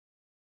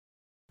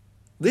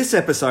This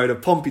episode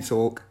of Pompey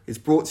Talk is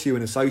brought to you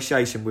in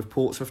association with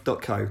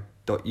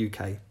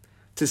portsmouth.co.uk.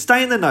 To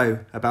stay in the know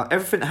about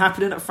everything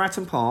happening at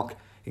Fratton Park,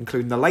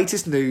 including the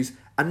latest news,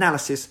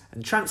 analysis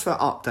and transfer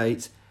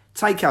updates,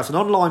 take out an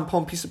online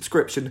Pompey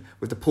subscription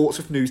with the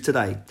Portsmouth News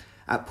today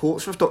at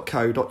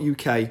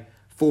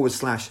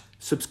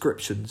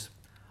portsmouth.co.uk/subscriptions.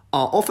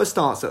 Our offer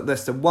starts at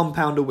less than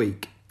 £1 a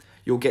week.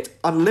 You'll get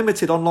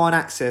unlimited online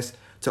access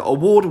to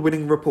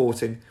award-winning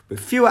reporting with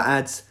fewer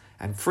ads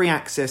and free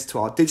access to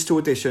our digital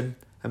edition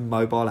and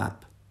mobile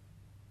app.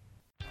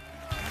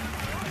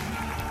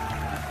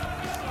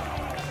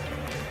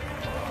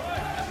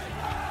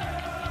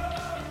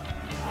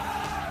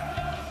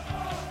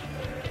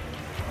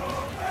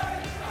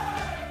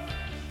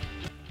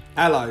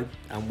 Hello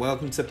and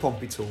welcome to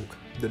Pompey Talk,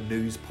 the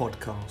news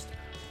podcast.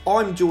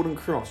 I'm Jordan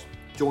Cross,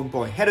 joined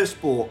by Head of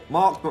Sport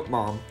Mark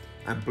McMahon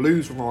and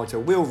Blues writer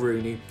Will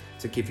Rooney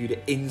to give you the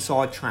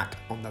inside track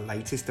on the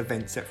latest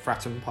events at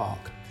Fratton Park.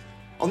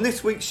 On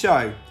this week's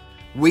show,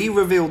 we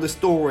reveal the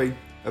story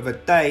of a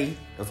day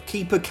of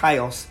keeper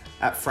chaos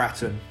at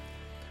Fratton.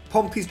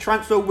 Pompey's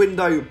transfer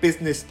window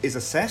business is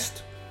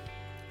assessed.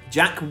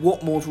 Jack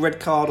Watmore's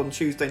red card on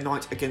Tuesday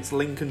night against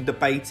Lincoln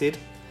debated.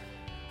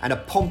 And a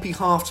Pompey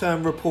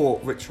half-term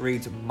report which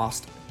reads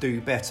must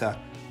do better.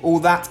 All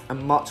that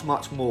and much,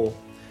 much more.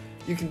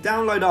 You can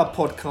download our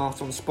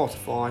podcast on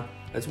Spotify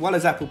as well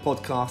as Apple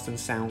Podcasts and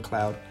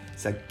SoundCloud.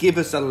 So give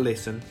us a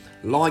listen,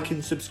 like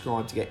and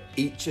subscribe to get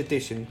each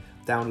edition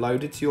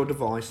downloaded to your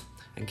device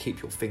and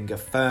keep your finger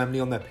firmly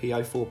on the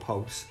PO4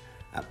 pulse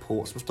at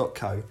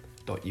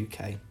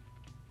portsmouth.co.uk.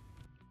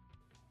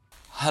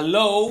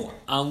 Hello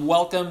and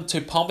welcome to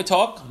Pompey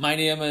Talk. My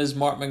name is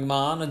Mark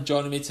McMahon and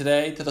joining me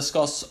today to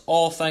discuss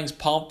all things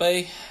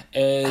Pompey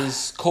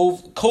is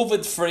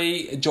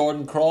COVID-free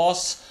Jordan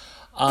Cross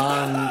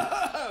and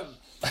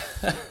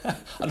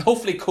and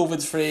hopefully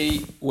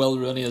COVID-free Will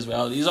Rooney as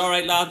well. He's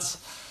alright, lads?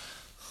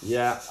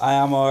 Yeah, I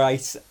am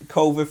alright.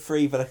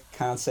 COVID-free, but I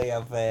can't say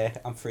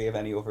I'm free of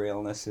any other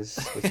illnesses,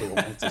 which I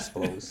won't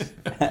disclose.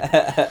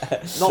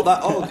 Not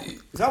that old.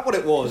 Is that what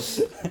it was?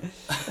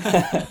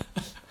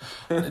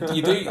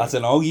 You do? I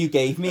don't know, you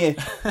gave me it.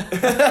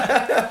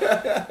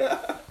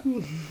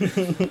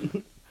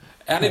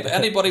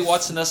 Anybody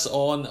watching this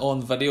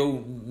on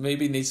video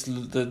maybe needs to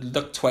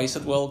look twice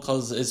at Will,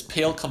 because his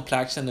pale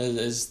complexion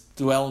is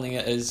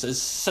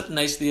sitting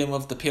nicely in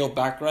with the pale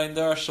background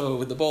there, so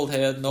with the bald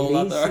head and all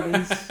that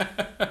there.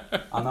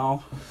 I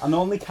know. I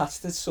normally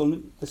catch the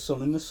sun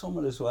in the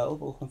summer as well,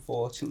 but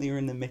unfortunately we're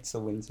in the midst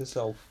of winter,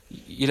 so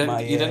you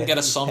didn't get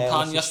a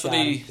suntan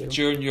yesterday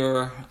during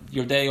your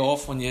day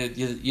off when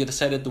you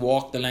decided to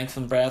walk the length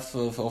and breadth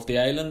of the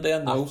island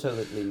then? No?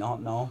 Absolutely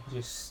not, no.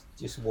 Just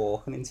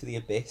walking into the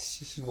abyss,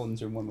 just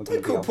wondering when we're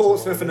Don't going to be call able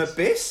Portsmouth an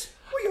abyss.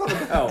 What are you on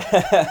about?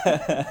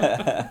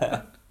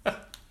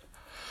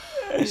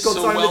 You've got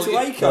time little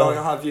acre,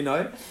 I'll have you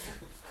know.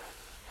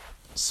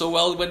 So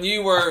well, when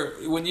you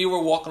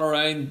were walking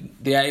around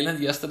the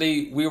island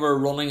yesterday, we were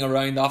running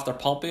around after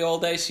Pompey all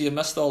day, so you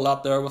missed all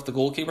that there with the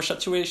goalkeeper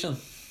situation.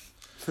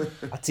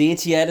 I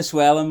did, yeah, as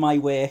well, in my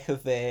work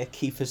of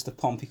keepers that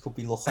Pompey could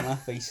be looking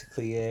at.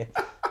 Basically,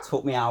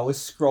 took me hours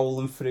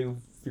scrolling through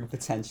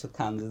potential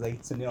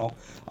candidates, and I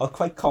was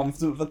quite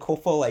confident with a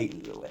couple, like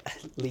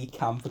Lee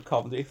Camp at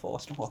Coventry. I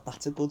thought,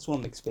 that's a good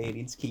one,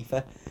 experienced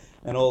keeper.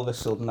 And all of a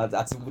sudden, I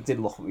did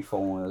look at my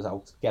phone when I was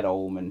out to get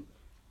home and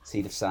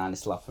see the sign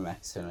is left from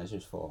Exeter, and I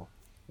just thought,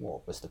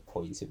 what was the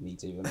point of me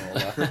doing all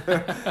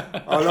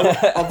that?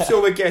 I'm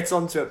sure we'll get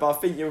onto it, but I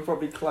think you were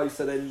probably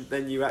closer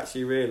than you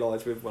actually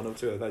realised with one or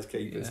two of those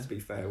keepers, to be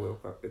fair. We'll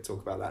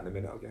talk about that in a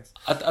minute, I guess.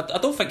 I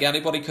don't think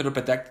anybody could have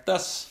predicted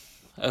this.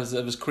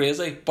 It was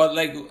crazy, but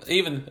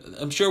even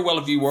I'm sure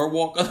if you were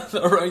walking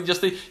around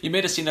yesterday, you may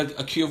have seen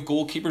a queue of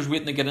goalkeepers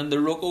waiting to get in the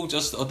Rocco,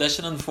 just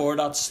auditioning for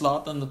that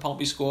slot in the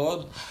Pompey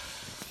squad.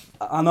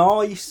 I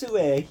know, I used to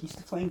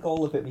play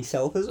goal a bit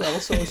myself as well,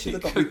 so I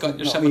should have got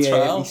yourself a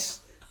trial.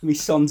 My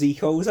son's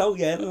ecos out,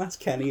 yeah, and that's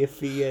Kenny if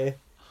he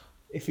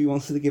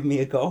wanted to give me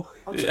a go.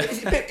 Yeah.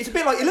 It's a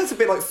bit like, he looks a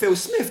bit like Phil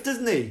Smith,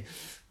 doesn't he?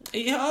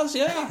 He has,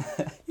 yeah.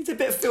 He's a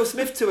bit of Phil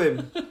Smith to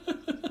him.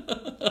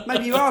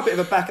 Maybe you are a bit of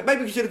a backup.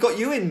 Maybe we should have got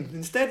you in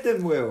instead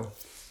then, Will.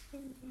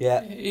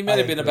 Yeah. He might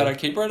have been a better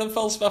keeper than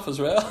Phil Smith as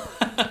well.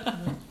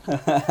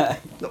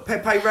 Not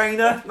Pepe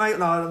Reina, mate.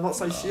 No, I'm not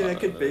so sure.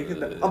 It could be.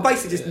 Couldn't it? I'm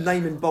basically just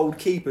naming bold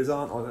keepers,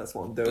 aren't I? That's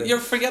what I'm doing. But you're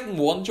forgetting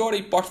one,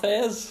 Jordy,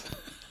 Barthez.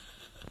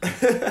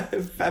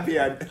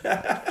 Fabian.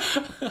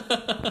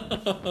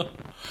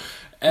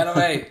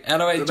 Anyway,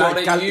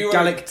 Jordy,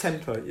 Gallic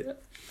temper. Yeah.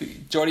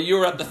 Jordy, you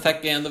were at the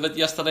thick end of it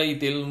yesterday,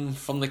 dealing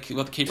with the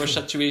keeper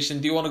situation.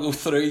 Do you want to go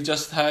through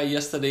just how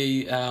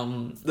yesterday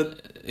evolved?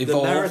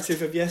 The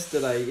narrative of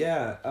yesterday?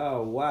 Yeah.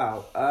 Oh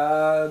wow.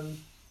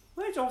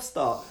 Where do I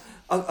start?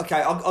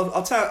 Okay,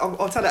 I'll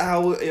tell it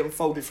how it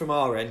unfolded from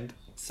our end.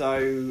 So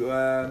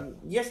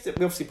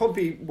yesterday, obviously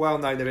Pompey, well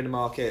known, they're in the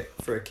market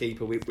for a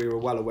keeper. We were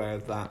well aware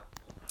of that.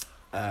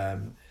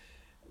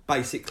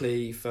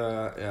 basically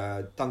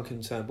for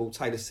Duncan Turnbull,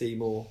 Taylor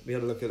Seymour. We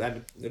had a look at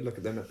them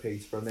at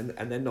Peterborough,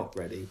 and they're not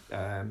ready.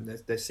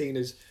 They're seen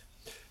as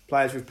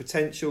players with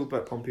potential,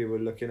 but Pompey were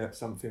looking at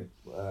something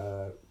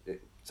else.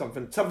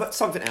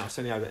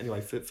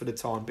 Anyway, for the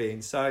time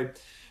being. So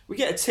we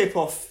get a tip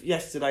off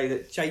yesterday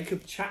that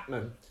Jacob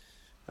Chapman.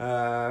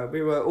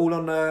 We were all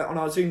on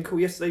our Zoom call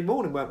yesterday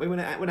morning, weren't we? When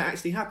it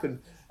actually happened,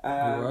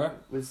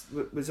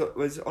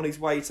 was on his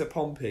way to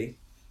Pompey.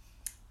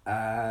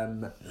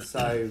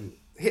 So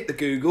hit the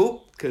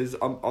Google, because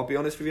I'll be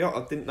honest with you,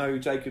 I didn't know who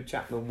Jacob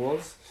Chapman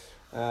was.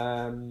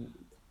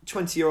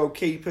 20-year-old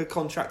keeper,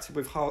 contracted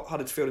with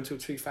Huddersfield until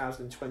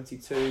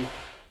 2022.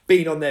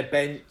 Been on their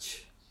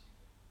bench.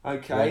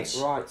 Okay,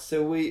 right.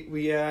 So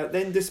we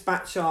then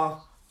dispatch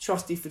our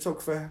trusty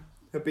photographer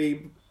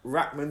Habib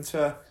Rahman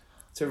to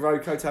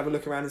Roko to have a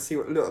look around and see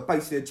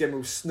basically a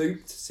general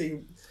snoop to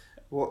see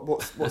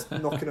what's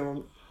knocking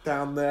on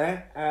down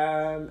there.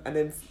 And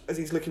then as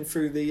he's looking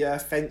through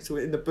the fence or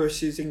in the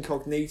bushes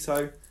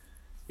incognito,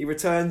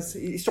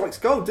 he strikes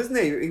gold, doesn't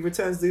he? He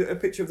returns a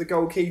picture of the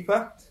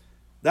goalkeeper.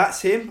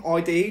 That's him,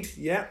 ID'd.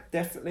 Yeah,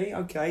 definitely.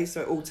 Okay,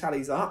 so it all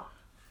tallies up.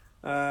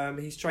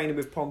 He's training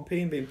with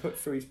Pompey and being put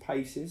through his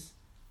paces.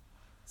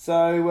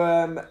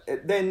 So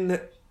then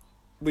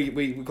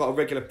we got a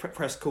regular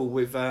press call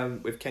with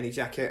Kenny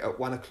Jackett at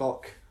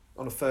 1:00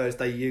 on a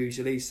Thursday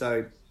usually.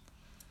 So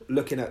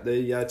looking at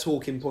the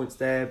talking points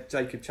there,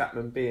 Jacob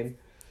Chapman being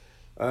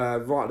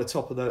right at the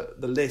top of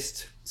the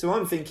list. So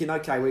I'm thinking,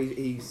 okay, well,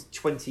 he's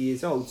 20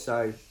 years old,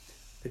 so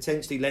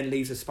potentially then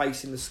leaves a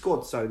space in the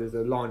squad. So there's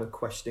a line of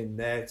questioning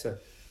there to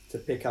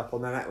pick up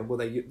on that. And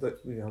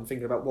I'm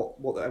thinking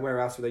about where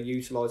else will they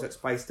utilise that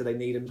space? Do they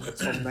need a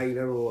Tom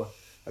Naylor or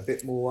a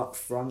bit more up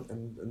front?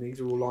 And these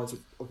are all lines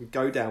I could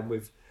go down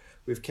with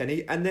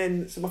Kenny. And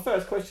then, so my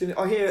first question,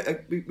 I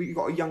hear we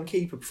got a young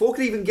keeper. Before I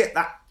could even get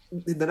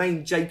the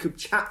name Jacob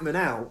Chapman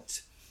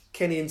out,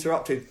 Kenny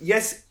interrupted.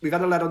 Yes, we've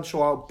had a lad on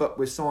trial, but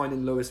we're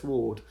signing Lewis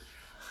Ward.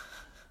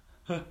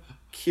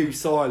 Cue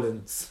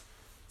silence.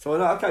 So I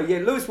know, okay, yeah,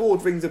 Lewis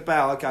Ward rings a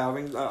bell.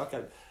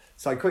 Okay.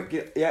 So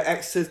quick, yeah,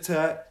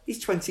 Exeter. He's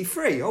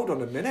 23. Hold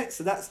on a minute.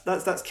 So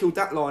that's killed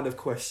that line of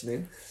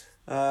questioning.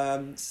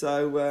 Some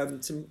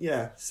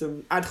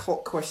ad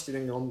hoc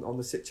questioning on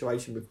the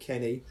situation with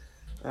Kenny,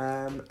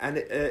 and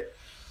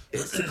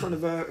it's a kind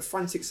of a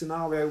frantic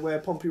scenario where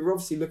Pompey were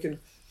obviously looking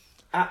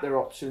at their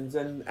options,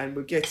 and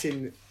we're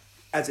getting,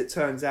 as it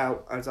turns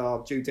out, as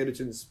our due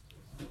diligence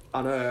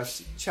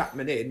unearths,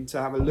 Chapman in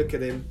to have a look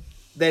at him.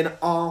 Then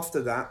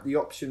after that, the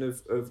option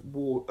of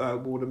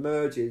Ward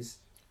emerges,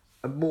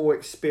 a more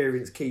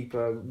experienced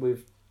keeper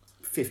with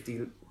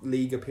 50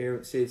 league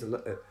appearances,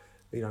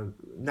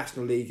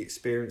 National League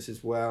experience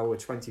as well,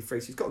 with 23.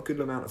 So he's got a good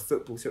amount of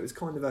football. So it was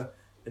kind of a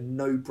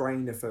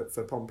no-brainer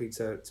for Pompey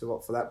to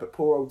opt for that. But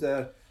poor old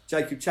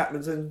Jacob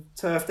Chapman's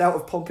turfed out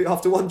of Pompey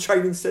after one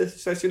training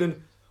session,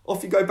 and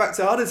off you go back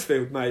to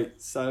Huddersfield,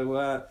 mate.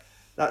 So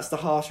that's the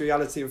harsh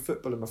reality of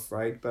football, I'm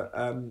afraid. But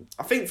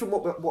I think from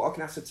what I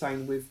can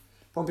ascertain with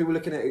Pompey, we're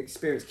looking at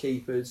experienced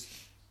keepers,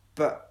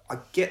 but I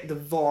get the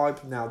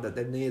vibe now that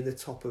they're near the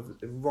top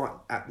right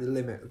at the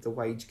limit of the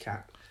wage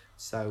cap.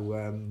 So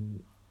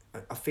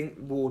I think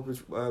Ward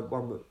was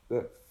one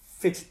that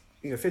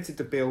fitted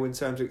the bill in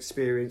terms of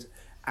experience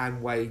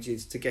and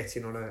wages to get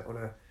in on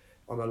a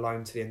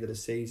loan to the end of the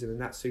season,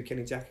 and that's who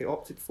Kenny Jackett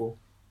opted for.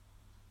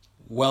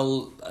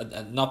 Well,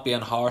 not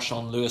being harsh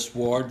on Lewis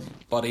Ward,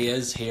 but he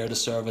is here to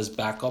serve as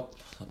backup,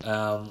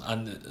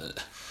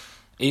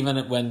 even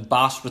when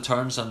Bass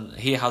returns and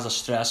he has a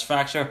stress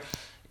fracture,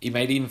 he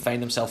might even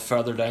find himself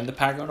further down the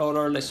pecking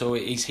order. So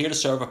he's here to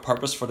serve a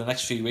purpose for the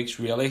next few weeks,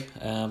 really.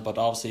 But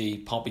obviously,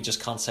 Pompey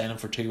just can't sign him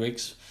for 2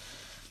 weeks.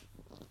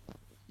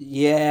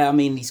 Yeah, I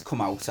mean, he's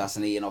come out,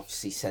 hasn't he? And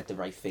obviously said the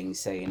right thing,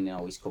 saying,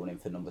 he's coming in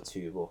for number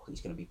 2, but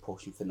he's going to be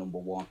pushing for number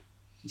 1.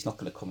 He's not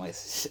going to come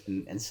out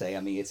and say,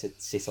 I'm here to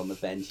sit on the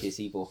bench, is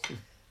he? But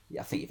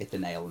yeah, I think you've hit the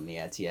nail on the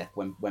head, yeah.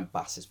 When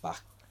Bass is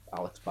back,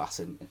 Alex Bass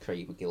and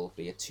Craig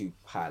McGillivray are 2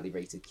 highly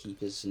rated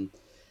keepers, and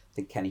I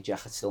think Kenny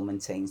Jackett still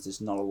maintains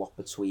there's not a lot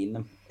between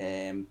them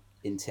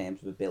in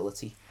terms of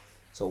ability.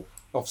 So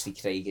obviously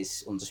Craig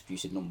is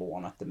undisputed number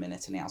 1 at the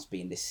minute, and he has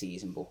been this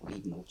season, but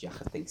even though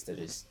Jackett thinks there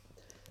is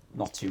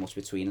not too much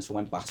between them, so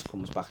when Bass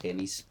comes back in,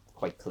 he's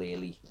quite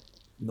clearly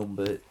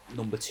number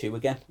 2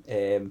 again.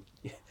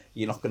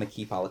 You're not going to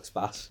keep Alex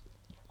Bass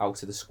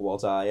out of the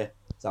squad, are you?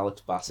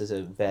 Alex Bass is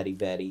a very,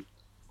 very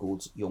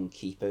good young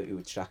keeper who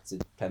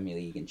attracted Premier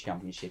League and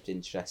Championship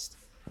interest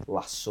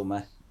last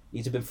summer.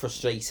 He'd have been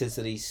frustrated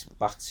that he's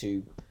back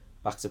to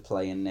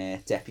playing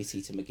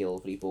deputy to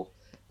McGillivray, but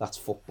that's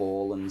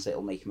football and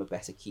it'll make him a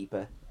better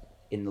keeper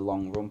in the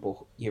long run. But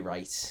you're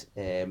right,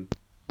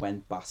 when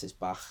Bass is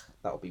back,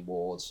 that'll be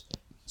Ward's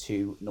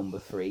 2, number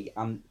 3.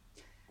 And,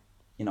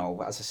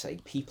 as I say,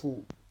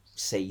 people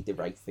say the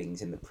right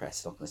things in the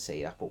press, not going to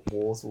say that, but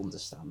Ward will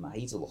understand that.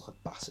 He's a look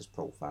at Bass's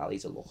profile,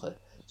 he's a look at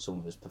some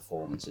of his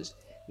performances.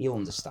 He'll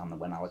understand that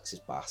when Alex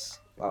Bass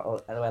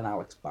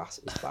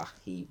is back,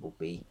 he will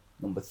be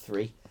number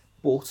 3.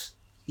 But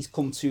he's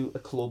come to a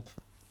club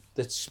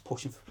that's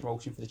pushing for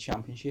promotion for the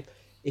Championship.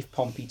 If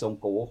Pompey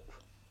don't go up,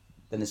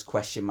 then there's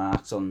question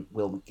marks on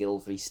will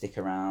McGilvery stick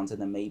around,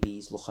 and then maybe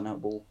he's looking at,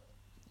 well,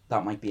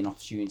 that might be an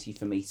opportunity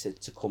for me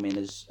to come in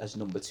as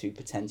number 2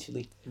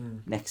 potentially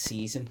next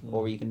season,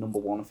 or even number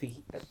 1 if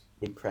he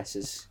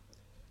impresses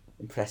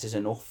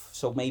enough.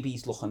 So maybe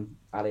he's looking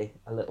at it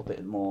a little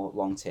bit more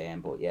long term,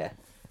 but yeah,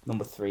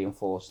 number 3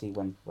 unfortunately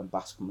when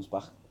Bass comes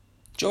back.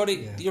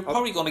 Jordy, you're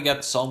probably going to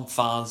get some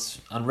fans,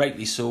 and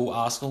rightly so,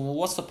 asking, well,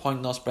 what's the point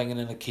in us bringing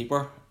in a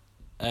keeper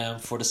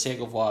for the sake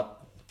of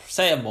what?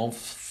 Say a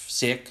month's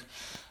sake,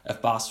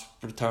 if Bass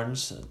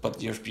returns,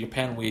 but you're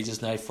paying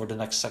wages now for the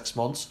next 6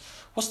 months.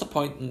 What's the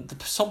point?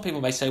 And some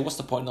people may say, what's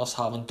the point in us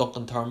having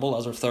Duncan Turnbull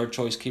as our third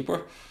choice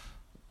keeper?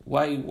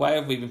 Why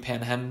have we been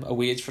paying him a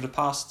wage for the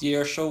past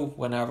year or so?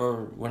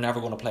 Whenever we're never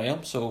going to play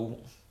him, so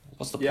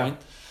what's the point?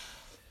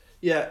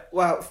 Yeah,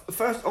 well,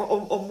 first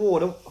on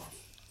Ward,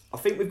 I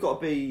think we've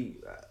got to be.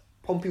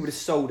 Pompey would have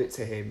sold it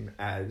to him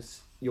as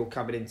you're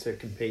coming in to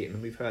compete,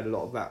 and we've heard a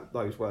lot of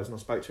those words, and I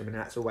spoke to him, and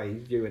that's the way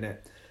he's viewing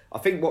it. I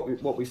think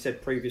what we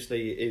said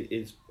previously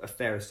is a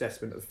fair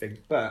assessment of things,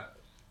 but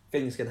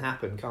things can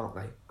happen, can't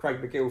they?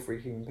 Craig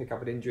McGilvery can pick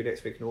up an injury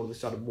next week, and all of a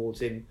sudden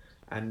Ward's in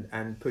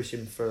and push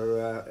him for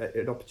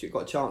an opportunity.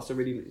 Got a chance to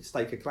really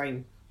stake a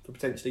claim for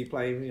potentially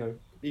playing,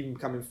 even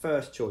becoming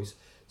first choice.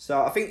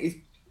 So I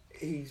think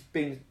he's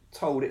been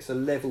told it's a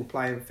level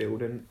playing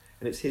field, and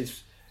it's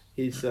his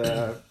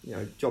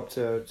job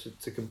to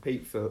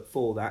compete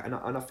for that, and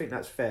I think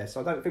that's fair. So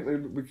I don't think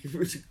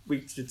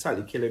we should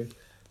totally kill him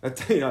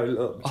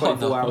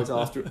 24 hours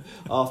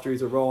after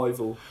his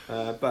arrival.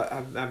 But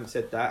having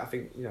said that, I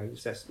think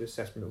the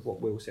assessment of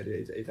what Will said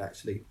is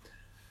actually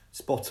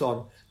spot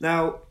on.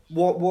 Now,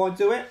 why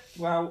do it?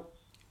 Well,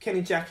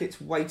 Kenny Jackett's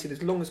waited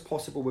as long as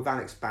possible with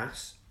Alex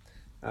Bass.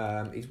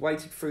 He's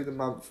waited through the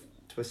month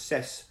to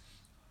assess.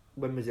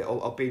 When was it?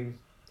 I've been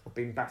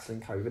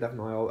battling COVID, haven't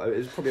I? It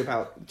was probably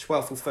about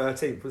 12th or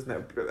 13th, wasn't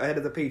it? Ahead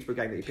of the Peterborough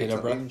game that he picked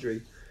up the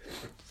injury.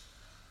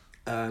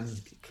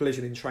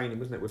 Collision in training,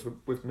 wasn't it,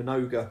 with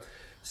Minoga?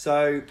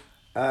 So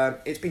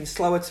it's been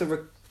slower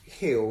to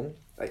heal.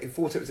 He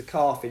thought it was a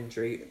calf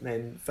injury, and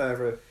then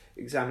further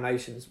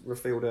examinations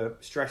revealed a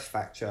stress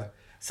fracture.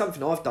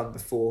 Something I've done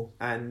before,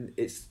 and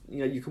it's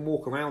you can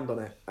walk around on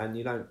it, and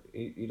you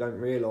don't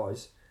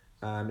realise.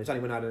 It's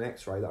only when I had an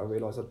X-ray that I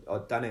realised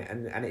I'd done it,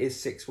 and it is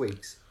 6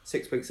 weeks.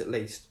 6 weeks at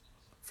least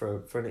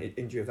for an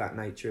injury of that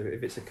nature.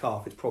 If it's a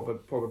calf, it's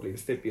probably the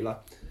fibula.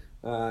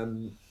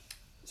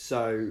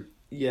 So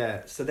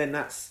then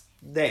that's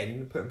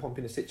putting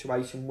Pompey in a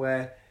situation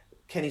where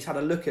Kenny's had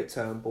a look at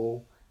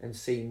Turnbull and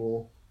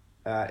Seymour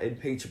in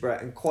Peterborough,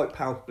 and quite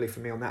palpably for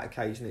me on that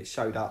occasion it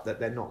showed up that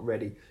they're not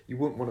ready. You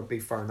wouldn't want to be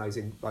throwing those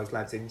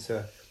lads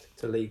into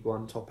League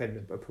One, top end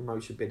of a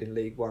promotion bid in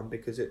League One,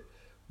 because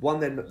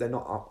they're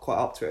not quite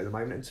up to it at the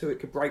moment, and 2, it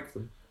could break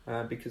them.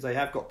 Because they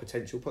have got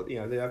potential, but they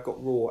have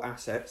got raw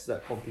assets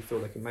that Pompey feel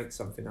they can make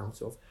something out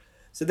of.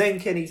 So then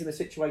Kenny's in a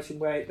situation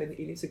where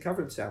he needs to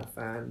cover himself,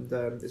 and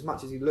as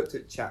much as he looked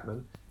at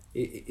Chapman,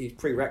 his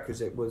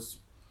prerequisite was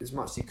as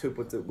much as he could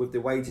with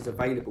the wages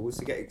available was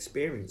to get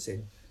experience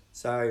in.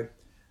 So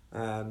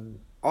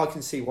I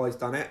can see why he's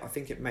done it. I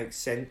think it makes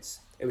sense.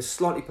 It was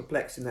slightly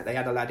perplexing that they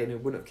had a lad in who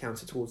wouldn't have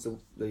counted towards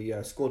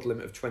the squad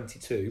limit of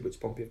 22,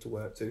 which Pompey have to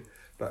work to,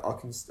 but I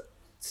can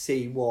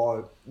see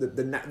why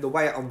the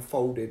way it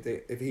unfolded.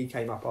 If he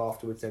came up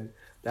afterwards, then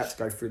that's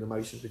go through the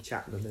motions with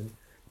Chapman, and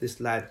this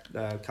lad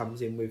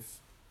comes in with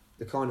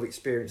the kind of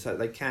experience that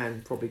they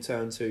can probably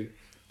turn to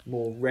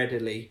more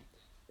readily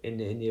in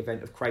the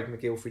event of Craig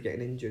McGilvery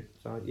getting injured.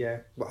 So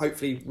but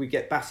hopefully we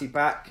get Bassey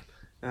back,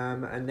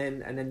 and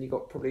then you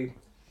got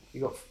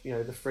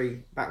the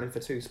 3 battling for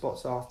 2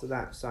 spots after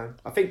that. So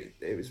I think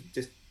it was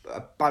just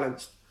a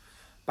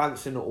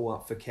balancing it all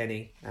up for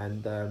Kenny,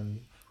 and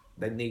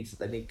they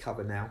need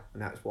cover now,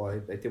 and that's why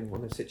they didn't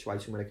want a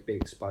situation where they could be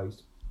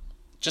exposed.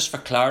 Just for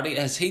clarity,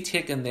 has he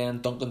taken then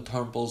Duncan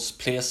Turnbull's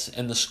place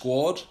in the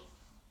squad?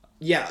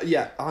 Yeah,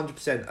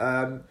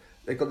 100%.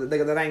 They got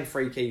the named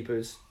 3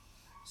 keepers,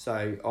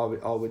 so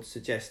I would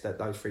suggest that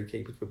those 3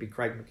 keepers would be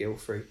Craig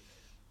McGilvery,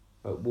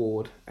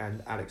 Ward,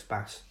 and Alex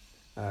Bass.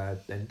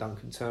 Then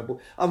Duncan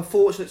Turnbull.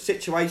 Unfortunate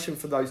situation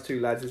for those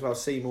 2 lads as well,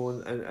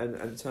 Seymour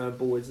and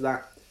Turnbull, is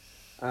that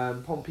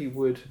Pompey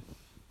would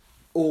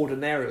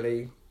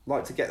ordinarily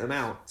like to get them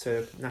out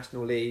to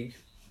National League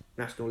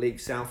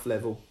South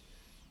level.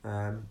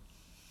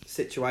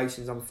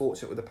 Situations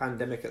unfortunate with the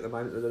pandemic at the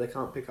moment that they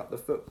can't pick up the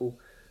football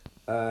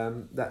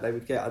that they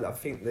would get. I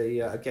think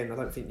I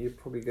don't think you're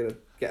probably going to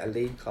get a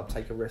league club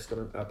take a risk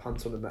on a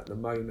punt on them at the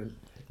moment.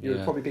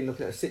 You've probably been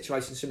looking at a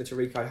situation similar to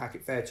Rico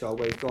Hackett-Fairchild,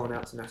 where he's gone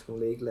out to National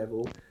League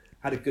level,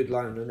 had a good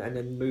loan, and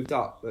then moved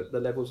up at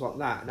the levels like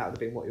that, and that would have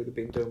been what he would have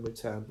been doing with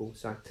Turnbull.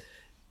 So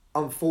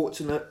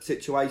unfortunate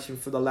situation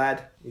for the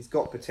lad. He's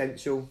got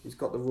potential, he's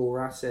got the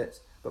raw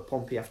assets, but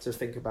Pompey have to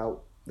think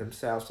about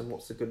themselves and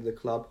what's the good of the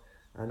club,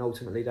 and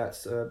ultimately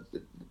that's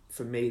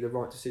for me the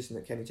right decision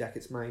that Kenny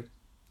Jackett's made.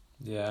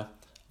 Yeah,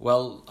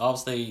 well,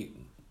 obviously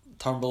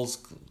Turnbull's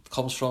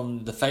comes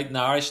from the Fighting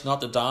Irish, not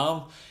the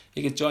Dam.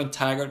 He could join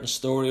Taggart and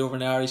Story over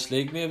in the Irish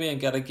League maybe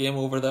and get a game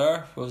over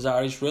there with his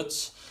Irish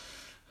roots.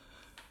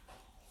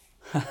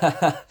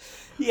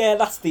 Yeah,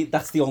 that's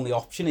the only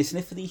option, isn't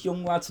it, for these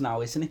young lads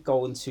now, isn't it,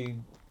 going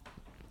to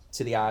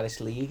the Irish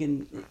League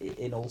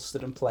in Ulster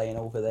and playing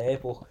over there?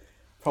 But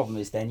problem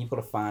is then you've got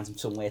to find them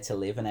somewhere to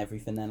live and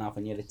everything then,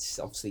 haven't you? It's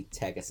obviously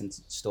Taggart and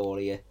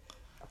Story are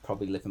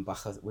probably living back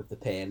with the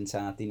parents,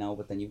 aren't they now?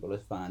 But then you've got to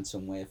find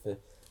somewhere for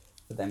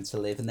them to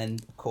live, and then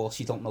of course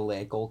you don't know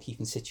their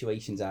goalkeeping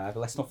situations either.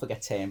 Let's not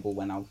forget Turnbull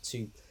went out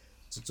to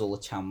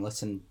Dulwich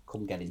Hamlet and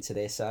couldn't get into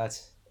their side.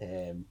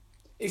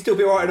 He'd still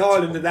be right in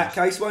Ireland in that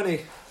case, won't he?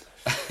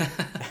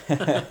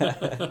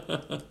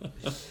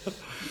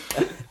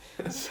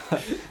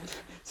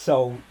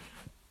 so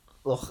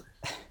look,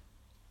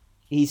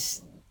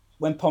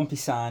 when Pompey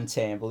signed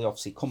Turnbull, he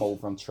obviously come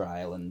over on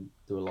trial and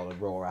do a lot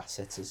of raw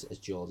assets, as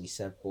Geordie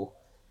said, but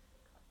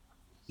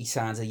he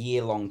signs a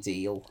year-long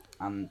deal,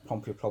 and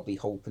Pompey are probably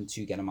hoping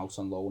to get him out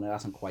on loan. It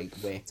hasn't quite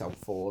worked out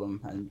for him,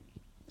 and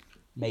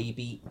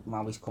maybe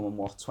now he's coming,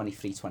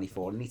 23,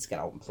 24, he needs to get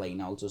out and play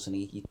now, doesn't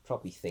he? You'd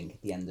probably think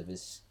at the end of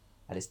his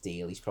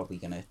deal, he's probably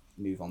going to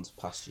move on to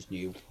pastures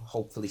new,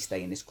 hopefully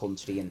stay in this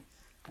country and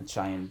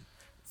try and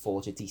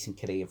forge a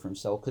decent career for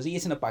himself, because he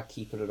isn't a bad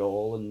keeper at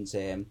all, and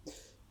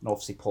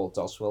obviously Paul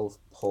Doswell,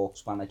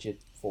 Hawks manager,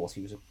 thought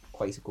he was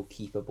quite a good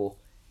keeper, but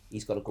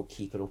he's got a good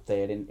keeper up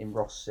there in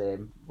Ross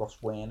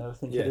Werner, I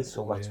think it is,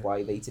 so that's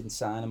why they didn't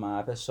sign him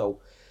either. So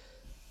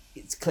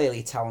it's clearly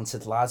a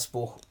talented lad,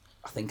 but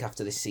I think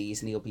after this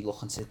season he'll be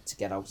looking to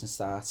get out and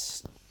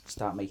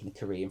start making a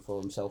career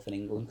for himself in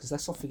England, because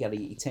let's not forget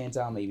he turned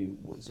down, maybe,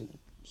 was it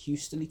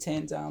Houston he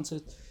turned down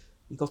to?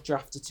 He got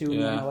drafted to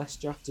in the MLS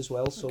draft as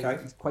well, so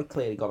he's quite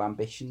clearly got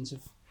ambitions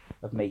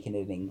of making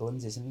it in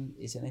England, isn't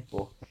it?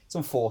 But it's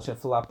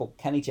unfortunate for that, but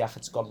Kenny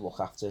Jackett's got to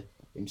look after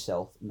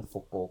himself in the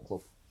football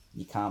club.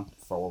 You can't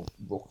throw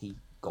a rookie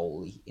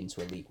goalie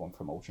into a League One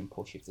promotion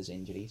push if there's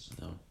injuries.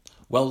 No.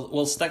 Well,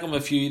 we'll stick him a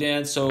few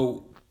then.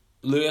 So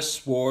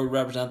Lewis Ward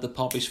represented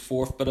Pompey's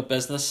fourth bit of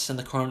business in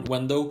the current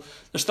window.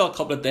 There's still a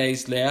couple of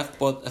days left,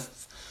 but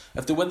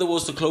if the window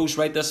was to close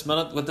right this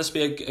minute, would this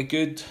be a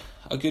good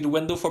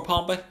window for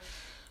Pompey?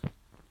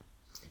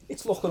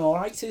 It's looking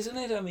alright, isn't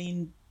it? I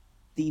mean,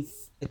 they've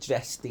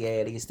addressed the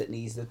areas that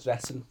needs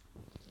addressing.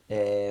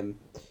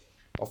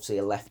 Obviously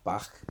a left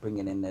back,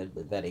 bringing in a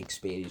very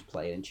experienced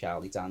player in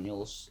Charlie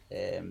Daniels.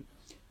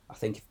 I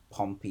think if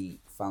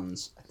Pompey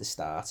fans at the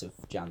start of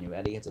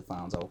January had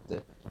found out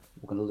that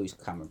we're going to lose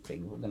Cameron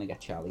Pring, we're going to get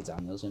Charlie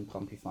Daniels in,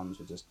 Pompey fans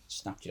would just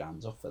snap your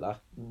hands off for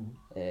that.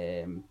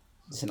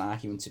 There's an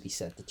argument to be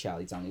said that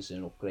Charlie Daniels is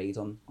an upgrade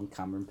on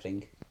Cameron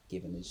Pring,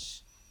 given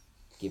his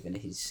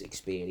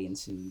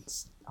experience and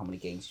how many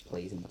games he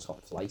played in the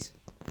top flight.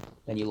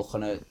 Then you're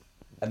looking at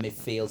a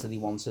midfielder he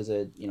wanted,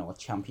 a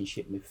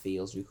championship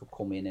midfielder who could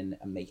come in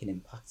and make an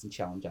impact and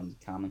challenge Andy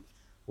Cannon.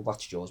 Well,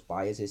 that's George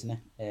Byers, isn't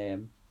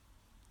it?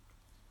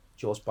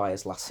 George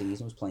Byers last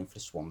season was playing for the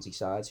Swansea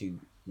side, who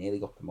nearly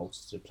got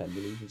promoted to the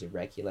Premier League. He was a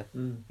regular.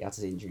 He had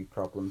his injury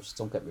problems.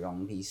 Don't get me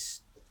wrong,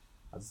 he's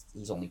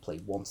only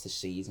played once this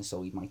season,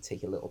 so he might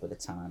take a little bit of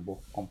time, but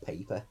on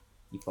paper,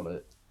 you've got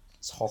a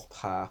top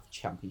half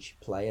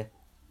championship player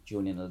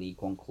joining a League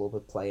One club,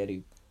 a player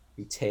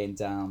who turned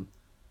down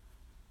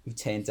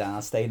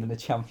staying in the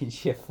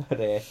Championship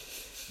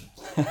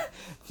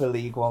for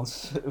League One.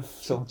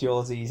 So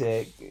Geordie's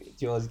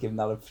giving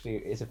that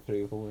his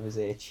approval with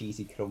his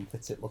cheesy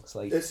crumpets, it looks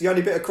like. It's the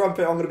only bit of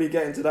crumpet I'm going to be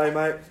getting today,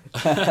 mate.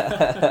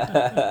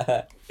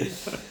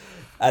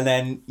 And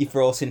then you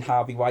throw us in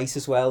Harvey White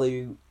as well,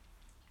 who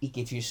he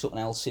gives you something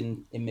else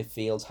in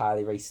midfield,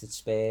 highly rated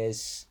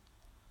Spurs,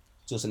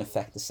 doesn't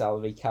affect the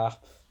salary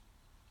cap.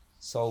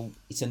 So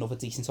it's another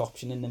decent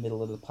option in the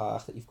middle of the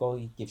park that you've got.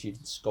 He gives you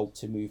the scope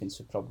to move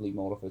into probably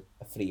more of a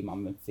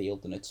three-man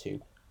midfield than a two.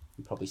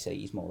 You'd probably say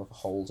he's more of a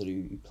holder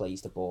who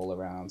plays the ball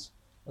around.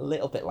 A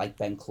little bit like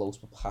Ben Close,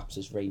 but perhaps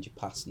his range of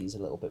passing is a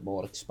little bit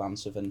more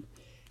expansive, and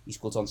he's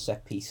good on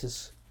set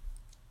pieces.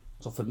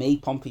 So for me,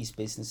 Pompey's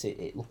business,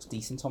 it looks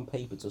decent on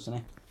paper, doesn't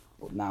it?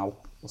 But now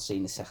we'll see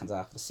in the second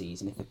half of the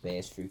season if it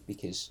bears fruit,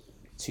 because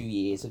 2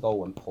 years ago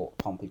when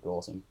Pompey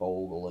brought in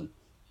Bogle and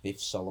Viv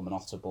Solomon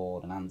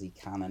Otterbourne and Andy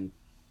Cannon,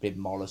 Bib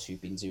Morris,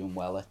 who've been doing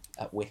well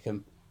at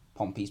Wickham,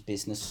 Pompey's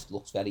business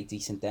looks very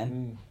decent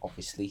then.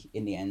 Obviously,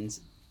 in the end,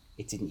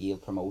 it didn't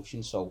yield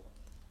promotion, so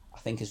I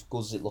think as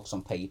good as it looks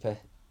on paper,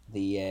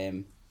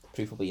 the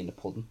proof will be in the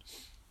pudding.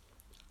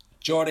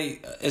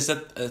 Geordie, is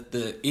it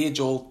the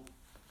age-old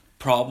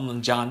problem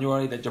in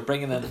January that you're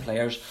bringing in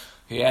players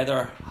who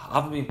either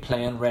haven't been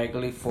playing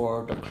regularly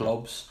for their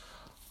clubs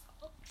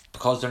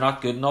because they're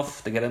not good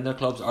enough to get in their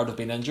clubs, or they've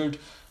been injured?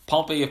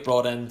 Pompey have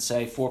brought in,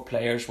 say, four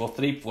players who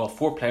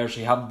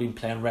haven't been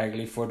playing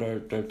regularly for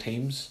their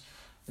teams.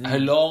 How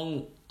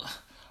long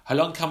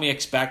can we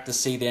expect to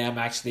see them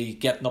actually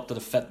getting up to the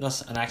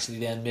fitness and actually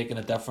then making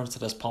a difference to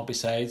this Pompey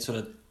side, so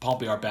that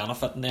Pompey are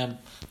benefiting them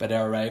by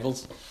their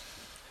arrivals?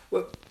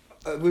 Well,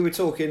 we were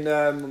talking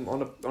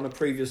on a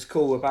previous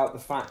call about the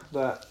fact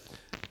that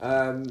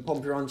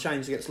Pompey were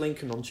unchanged against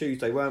Lincoln on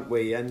Tuesday, weren't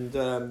we? And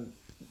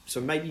so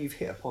maybe you've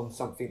hit upon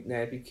something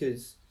there,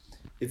 because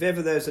if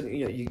ever there's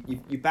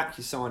you back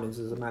your signings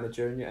as a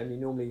manager, and you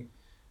normally,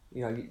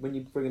 when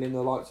you're bringing in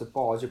the likes of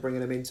Byers, you're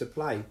bringing them into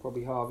play.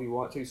 Probably Harvey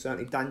White too,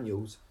 certainly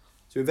Daniels.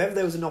 So if ever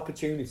there was an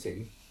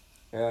opportunity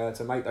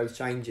to make those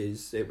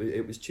changes,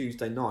 it was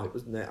Tuesday night,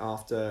 wasn't it?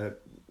 After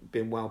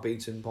being well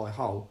beaten by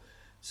Hull,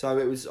 so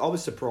I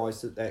was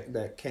surprised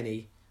that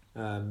Kenny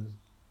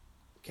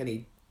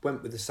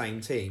went with the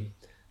same team,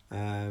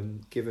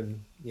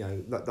 given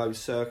those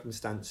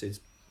circumstances.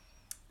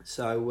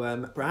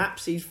 So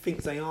perhaps he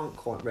thinks they aren't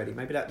quite ready.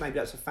 Maybe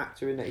that's a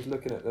factor in that he's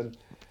looking at them.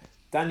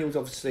 Daniel's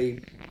obviously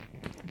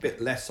a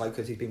bit less so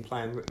because he's been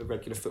playing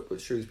regular football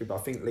at Shrewsbury, but I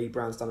think Lee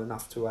Brown's done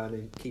enough to earn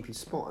and keep his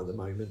spot at the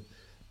moment.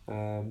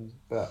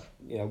 But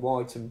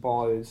White and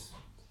Byers,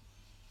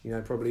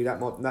 probably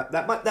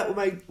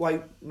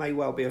that may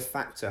well be a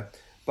factor.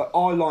 But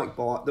I like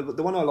Byers.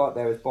 The one I like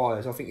there is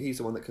Byers. I think he's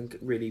the one that can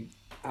really,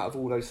 out of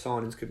all those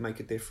signings, could make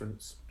a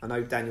difference. I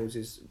know Daniels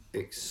is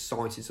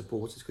excited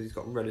supporters because he's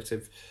got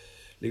relatively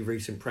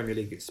recent Premier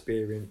League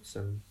experience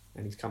and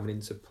he's coming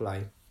into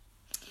play.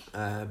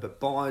 But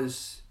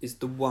Byers is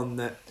the one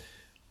that,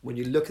 when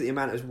you look at the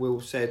amount, as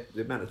Will said,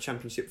 the amount of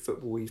Championship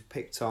football he's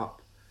picked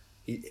up,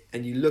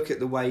 and you look at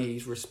the way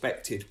he's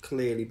respected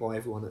clearly by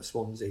everyone at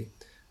Swansea,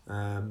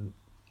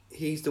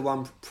 he's the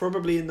one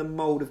probably in the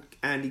mould of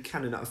Andy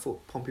Cannon that I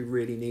thought Pompey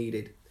really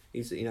needed.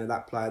 He's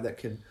that player that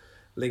can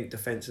link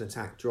defence and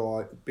attack,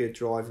 be a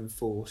driving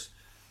force.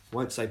 I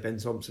won't say Ben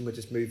Thompson, we'll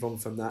just move on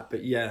from that.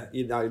 But yeah,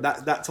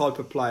 that type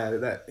of player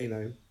that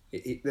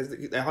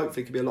there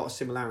hopefully could be a lot of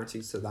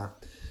similarities to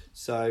that.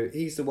 So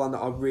he's the one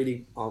that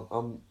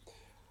I'm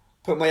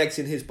put my eggs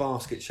in his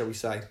basket, shall we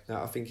say.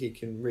 I think he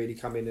can really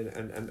come in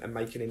and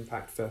make an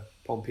impact for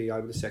Pompey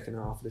over the second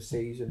half of the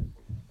season.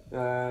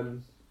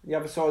 The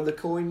other side of the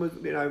coin was,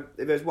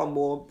 if there's one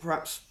more,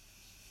 perhaps,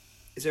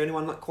 is there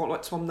anyone quite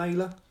like Tom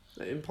Naylor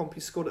in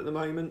Pompey's squad at the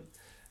moment?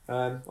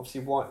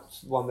 Obviously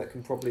White's one that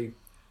can probably,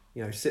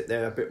 sit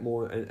there a bit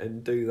more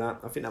and do that.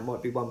 I think that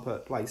might be one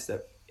place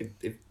that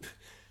if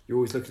you're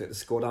always looking at the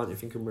squad, aren't you?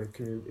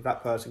 Thinking, if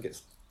that person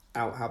gets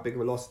out, how big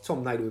of a loss?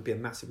 Tom Naylor would be a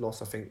massive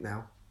loss, I think,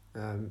 now.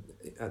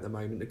 At the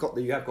moment,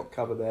 you have got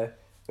cover there,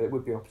 but it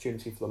would be an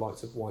opportunity for the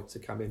likes of White to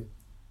come in.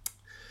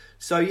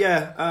 So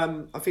yeah,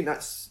 I think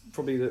that's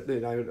probably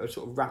a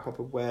sort of wrap up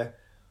of where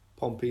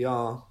Pompey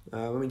are.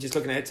 Just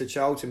looking ahead to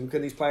Charlton,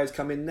 can these players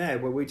come in there?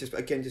 Where we just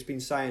been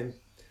saying,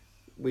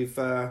 with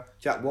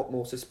Jack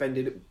Watmore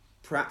suspended,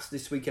 perhaps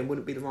this weekend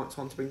wouldn't be the right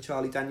time to bring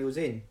Charlie Daniels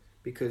in,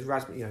 because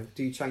Rasmus,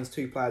 do you change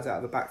two players out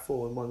of the back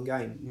four in one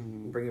game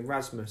and bring in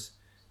Rasmus?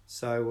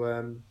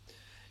 So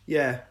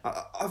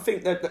I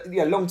think that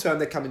long term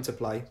they come into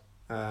play,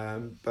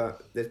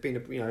 but there's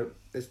been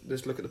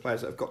let's look at the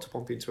players that have got to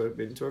Pompey into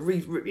a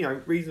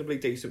reasonably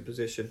decent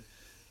position,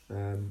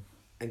 and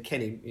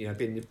Kenny,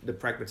 being the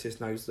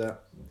pragmatist, knows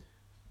that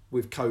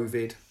with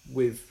COVID,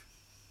 with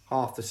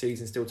half the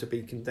season still to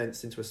be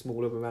condensed into a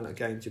smaller amount of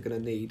games, you're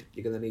going to need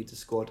the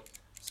squad.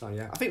 So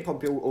yeah, I think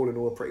Pompey all in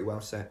all are pretty well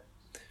set.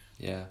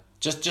 Yeah,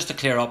 just to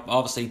clear up,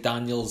 obviously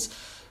Daniels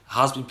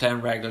has been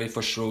playing regularly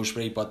for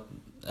Shrewsbury, but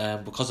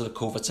because of the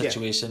COVID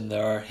situation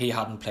there, he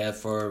hadn't played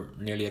for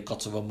nearly a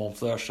guts of a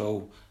month there.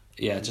 So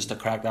yeah, just to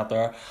crack that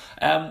there.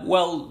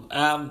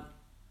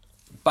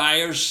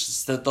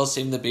 Byers, that does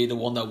seem to be the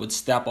one that would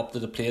step up to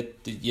the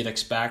plate that you'd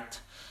expect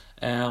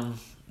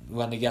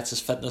when he gets his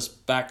fitness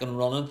back and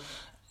running.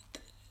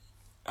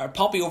 Are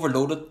Pompey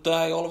overloaded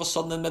all of a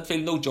sudden in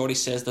midfield? No, Jordy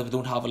says that we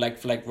don't have a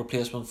like-for-like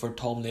replacement for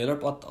Tom Naylor,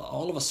 but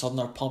all of a sudden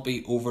are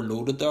Pompey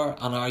overloaded there?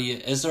 And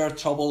is there a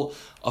trouble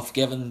of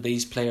giving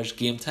these players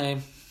game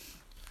time?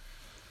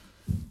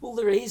 Well,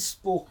 there is,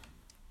 but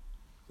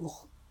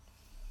look,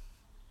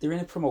 they're in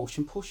a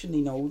promotion push and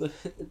they know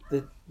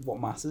that what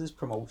matters is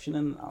promotion,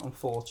 and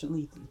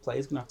unfortunately the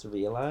players are going to have to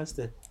realise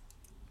that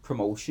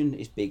promotion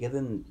is bigger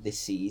than this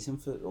season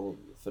for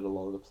a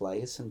lot of the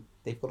players, and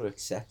they've got to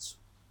accept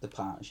the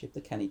partnership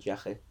that Kenny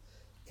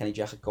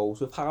Jackett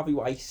goes with. Harvey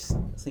White,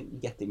 I think we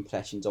get the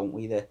impression, don't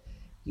we, that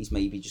he's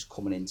maybe just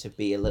coming in to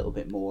be a little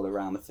bit more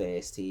around the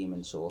first team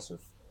and sort of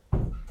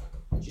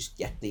just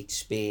get the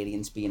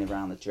experience being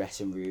around the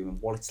dressing room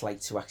and what it's like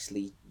to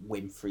actually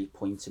win 3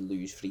 points and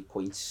lose 3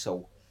 points.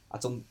 So I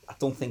don't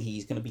think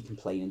he's going to be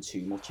complaining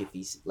too much if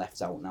he's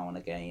left out now and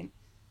again.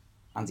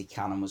 Andy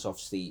Cannon was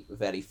obviously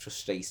very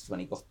frustrated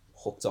when he got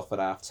hooked off at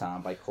half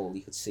time by Cole.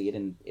 You could see it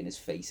in his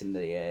face in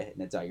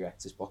the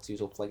director's box. He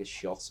was up like a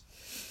shot,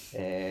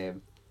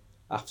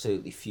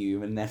 absolutely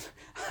fuming. And then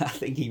I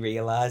think he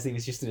realised he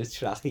was just in a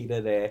trackie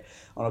that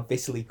on a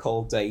bitterly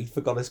cold day he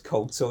forgot his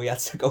coat, so he had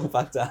to go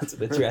back down to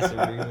the dressing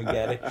room and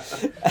get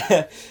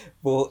it.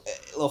 But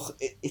look,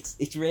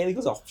 it's really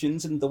good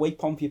options, and the way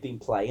Pompey have been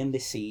playing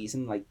this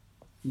season, like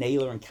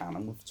Naylor and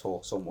Cannon, we've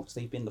talked so much,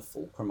 they've been the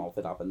fulcrum of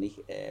it, haven't they?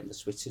 The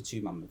switch to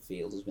two-man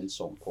midfield has been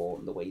so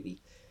important, the way they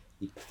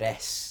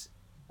press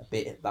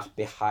that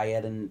bit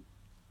higher, and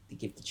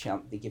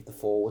they give the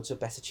forwards a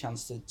better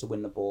chance to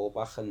win the ball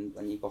back,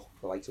 and you've got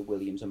the likes of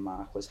Williams and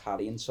Marquez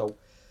harrying. So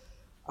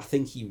I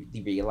think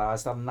he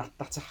realised that, and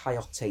that's a high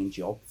octane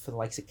job for the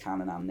likes of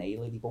Cannon and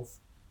Naylor. They both,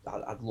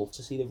 I'd love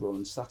to see the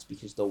running stats,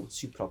 because those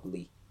two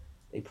probably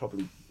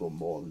run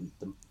more than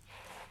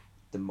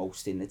the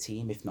most in the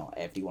team, if not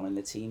everyone in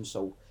the team.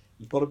 So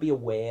you've got to be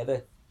aware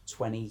that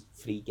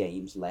 23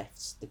 games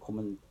left. They're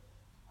coming,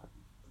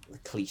 the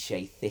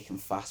cliche, thick and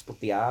fast, but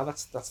they are.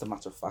 That's the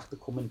matter of fact. They're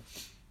coming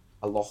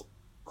a lot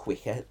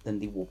quicker than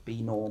they would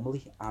be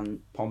normally.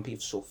 And Pompey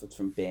have suffered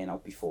from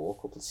burnout before,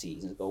 a couple of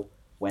seasons ago,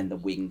 when the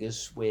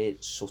wingers were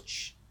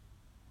such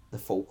the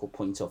focal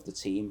point of the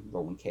team,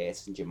 Rowan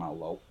Curtis and Jamal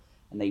Lowe,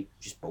 and they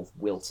just both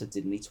wilted,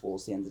 didn't they,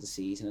 towards the end of the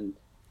season. And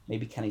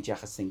maybe Kenny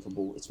Jack is thinking,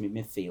 well, it's my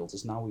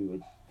midfielders now who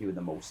are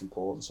the most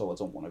important, so I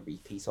don't want to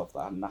repeat of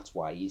that, and that's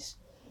why he's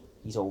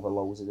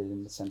overloaded it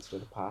in the centre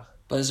of the park.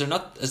 But is there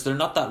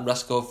not that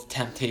risk of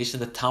temptation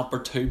to tamper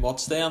too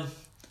much then?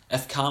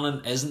 If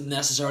Cannon isn't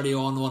necessarily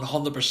on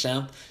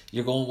 100%,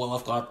 you're going, well,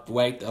 I've got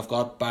White, I've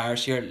got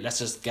Barrs here, let's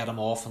just get them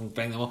off and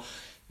bring them on.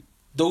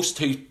 Those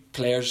two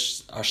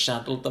players are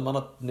central at the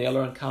minute,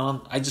 Naylor and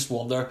Cannon. I just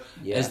wonder,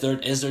 is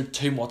there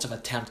too much of a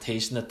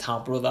temptation to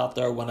tamper with that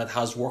there when it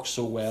has worked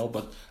so well?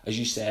 But as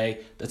you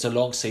say, it's a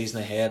long season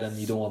ahead and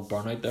you don't want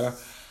burnout there.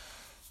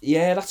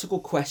 Yeah, that's a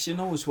good question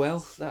though as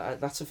well.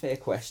 That's a fair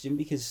question,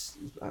 because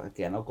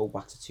again, I'll go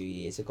back to 2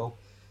 years ago.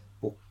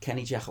 But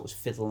Kenny Jackett was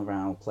fiddling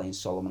around playing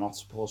Solomon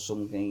Hotspur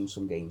some games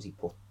he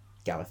put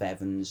Gareth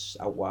Evans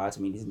out wide. I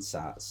mean, he didn't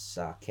start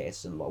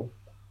Curtis and Lowe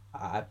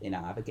in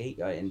Harrogate,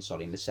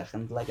 in the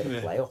second leg of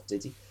the playoff,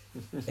 did he?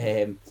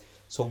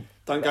 So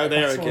don't go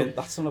there again.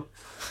 That's not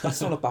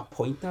a bad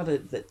point.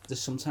 That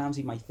sometimes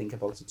he might think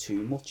about it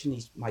too much, and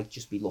he might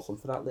just be looking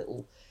for that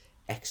little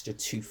extra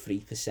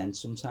 2-3%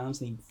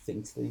 sometimes, and he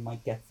thinks that he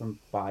might get from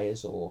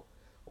Byers or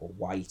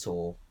White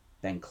or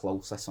Ben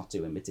Close. Let's not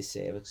do him a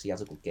disservice. He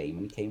has a good game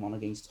when he came on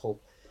against Hull.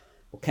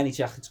 But Kenny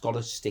Jackett's got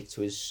to stick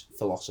to his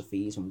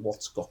philosophies and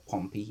what's got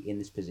Pompey in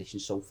this position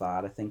so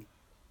far, I think.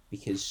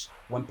 Because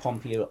when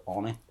Pompey are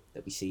on it,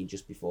 that we seen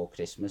just before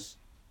Christmas,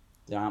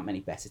 there aren't many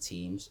better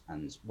teams,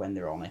 and when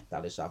they're on it,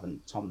 that is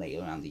having Tom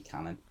Naylor and Andy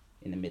Cannon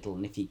in the middle,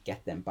 and if you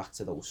get them back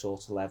to those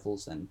sorts of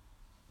levels, then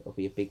it'll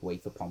be a big way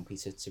for Pompey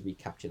to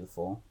recapture the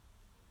form.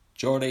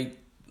 Geordie,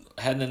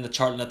 heading into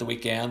Charlton at the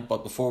weekend,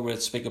 but before we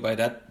speak about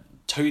it,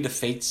 2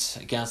 defeats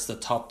against the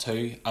top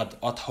 2 at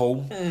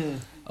home,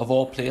 of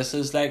all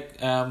places. Like,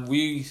 were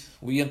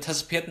you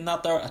anticipating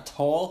that there at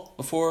all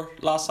before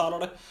last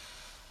Saturday?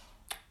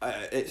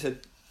 It's a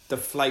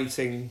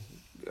deflating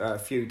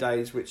few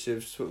days, which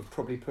have sort of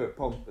probably put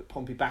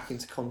Pompey back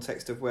into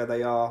context of where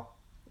they are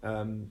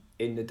in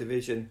the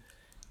division.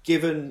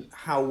 Given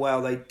how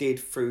well they did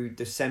through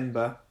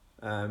December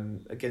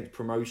against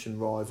promotion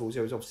rivals,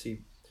 there was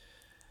obviously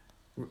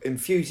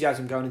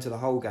enthusiasm going into the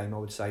whole game, I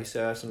would say,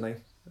 certainly.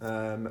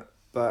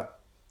 But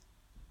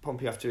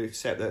Pompey have to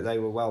accept that they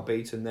were well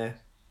beaten there.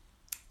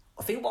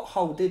 I think what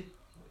Hull did,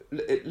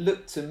 it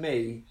looked to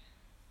me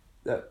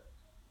that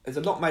there's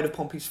a lot made of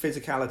Pompey's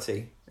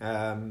physicality,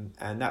 and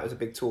that was a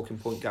big talking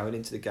point going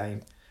into the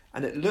game.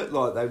 And it looked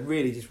like they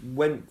really just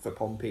went for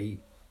Pompey.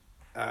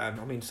 I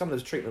mean, some of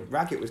the treatment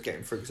Raggett was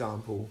getting, for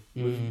example,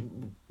 was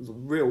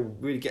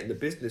really getting the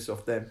business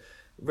off them.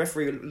 The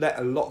referee let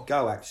a lot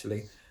go,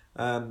 actually.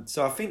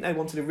 So I think they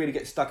wanted to really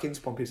get stuck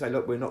into Pompey and say,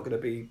 look, we're not going to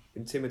be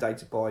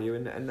intimidated by you.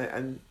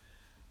 And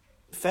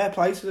fair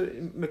play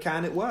to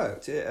McCann, it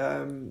worked.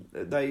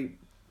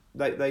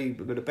 They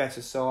were the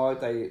better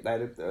side. They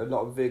had a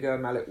lot of vigour.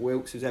 Malik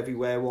Wilkes was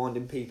everywhere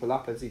winding people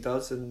up as he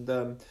does, and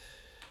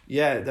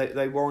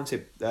they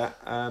warranted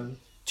that.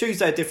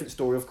 Tuesday, a different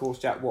story, of course.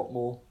 Jack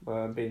Watmore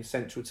being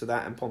central to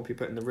that, and Pompey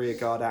putting the rear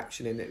guard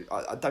action in.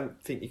 I don't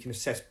think you can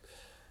assess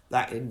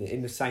that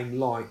in the same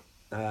light.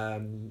 I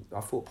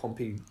thought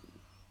Pompey,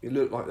 it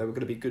looked like they were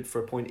going to be good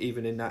for a point,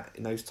 even in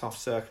those tough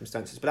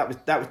circumstances.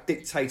 But that was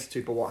dictated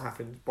to by what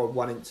happened by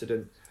one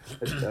incident,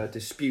 a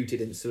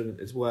disputed incident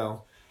as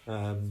well.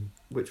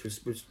 Which is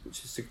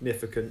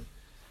significant.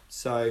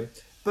 So,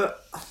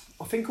 but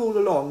I think all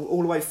along,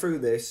 all the way through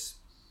this,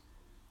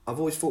 I've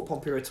always thought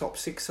Pompey are a top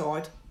 6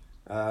 side.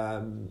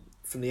 From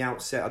the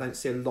outset, I don't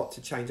see a lot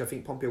to change. I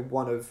think Pompey are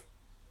one of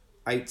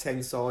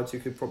 8-10 sides who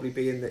could probably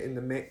be in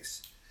the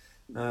mix.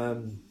 The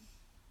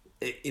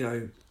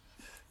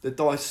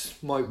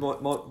dice might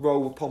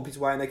roll Pompey's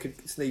way and they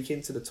could sneak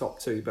into the top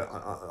 2. But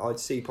I'd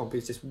see Pompey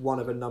as just one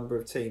of a number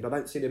of teams. I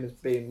don't see them as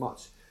being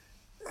much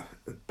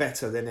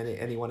better than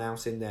anyone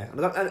else in there,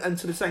 and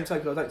to the same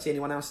token, I don't see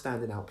anyone else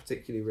standing out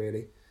particularly.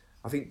 Really,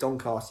 I think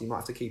Doncaster you might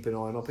have to keep an eye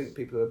on. I think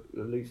people are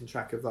losing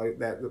track of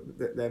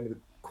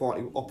them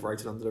quietly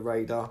operating under the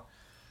radar.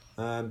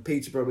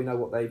 Peterborough, we know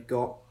what they've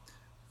got.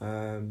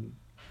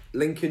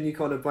 Lincoln, you're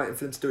kind of waiting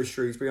for them to do a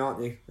Shrewsbury,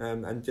 aren't you?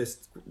 And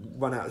just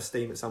run out of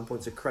steam at some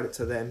point. So credit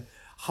to them.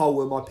 Hull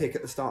were my pick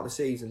at the start of the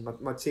season.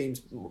 My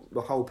teams,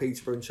 the Hull,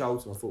 Peterborough, and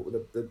Charlton, I thought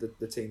were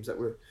the teams that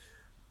were.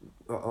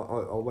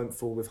 I went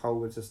for with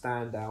Hull as a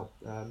standout.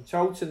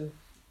 Charlton,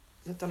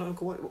 I don't know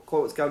quite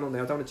what's going on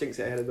there. I don't want to jinx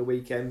it ahead of the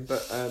weekend,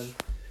 but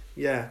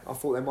yeah, I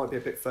thought they might be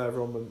a bit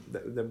further on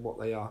than what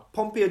they are.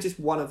 Pompey are just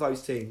one of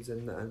those teams,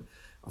 and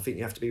I think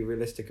you have to be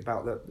realistic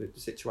about the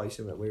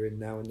situation that we're in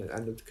now and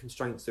the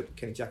constraints that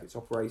Kenny Jackett's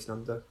operating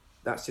under.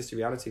 That's just the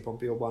reality.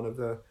 Pompey are one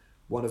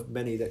of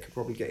many that could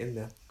probably get in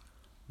there.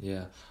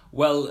 Yeah.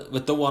 Well, we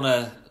don't want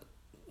to.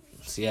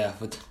 Yeah,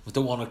 we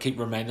don't want to keep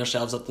reminding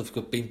ourselves that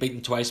they've been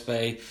beaten twice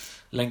by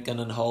Lincoln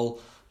and Hull,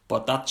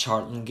 but that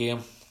Charlton game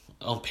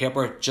on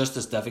paper just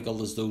as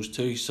difficult as those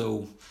two.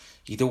 So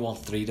you don't want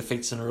 3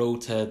 defeats in a row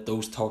to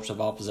those types of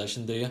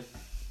opposition, do you?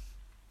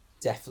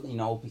 Definitely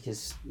no,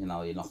 because you're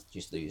not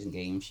just losing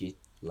games, you're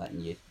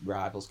letting your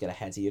rivals get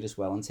ahead of you as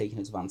well and taking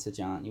advantage,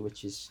 aren't you?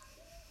 Which is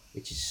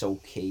so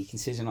key,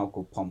 considering how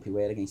good Pompey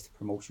were against the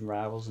promotion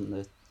rivals in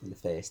the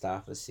first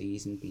half of the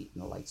season,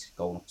 beating the likes,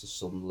 going up to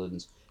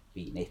Sunderland,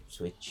 beating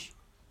Ipswich,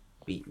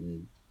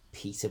 beating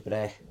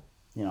Peterborough,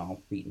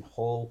 beating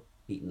Hull,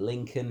 beating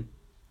Lincoln,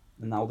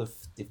 and now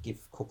they've give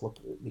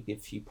a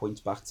few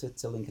points back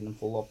to Lincoln and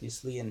Hull,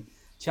 obviously. And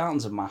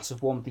Charlton's a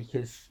massive one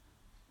because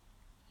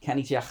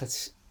Kenny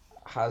Jackett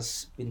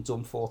has been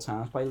done 4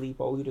 times by Lee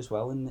Bowyer as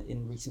well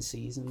in recent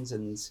seasons,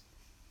 and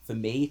for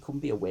me it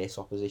couldn't be a worse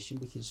opposition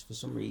because for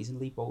some reason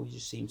Lee Bowyer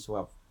just seems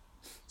to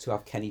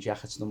have Kenny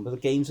Jackett's number. The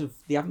games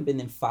they haven't been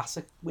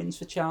emphatic wins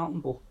for Charlton,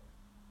 but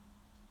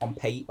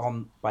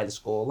by the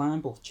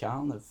scoreline, but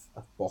Charlton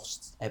have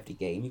bossed every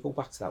game. You go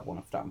back to that one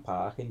at Fratton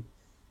Park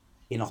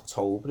in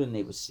October, and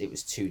it was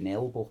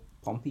 2-0, but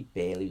Pompey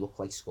barely looked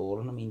like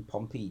scoring. I mean,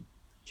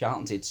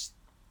 Charlton did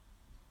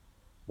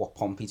what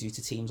Pompey do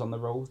to teams on the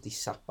road. They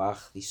sat back,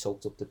 they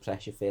soaked up the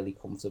pressure fairly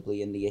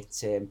comfortably, and they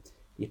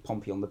hit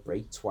Pompey on the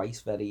break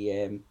twice,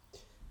 very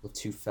with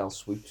 2 fell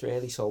swoops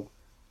really. So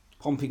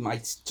Pompey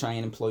might try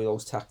and employ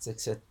those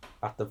tactics at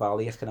the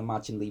Valley. I can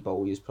imagine Lee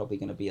Bowyer is probably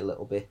going to be a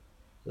little bit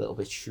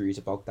shrewd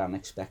about that and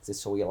expected,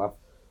 so he'll have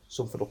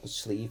something up his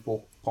sleeve.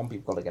 But Pompey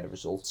have got to get a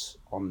result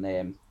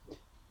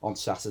on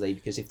Saturday,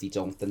 because if they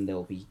don't, then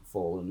they'll be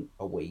falling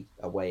away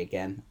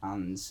again.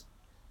 And as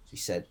we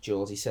said,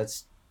 Georgie said,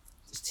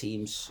 there's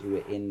teams who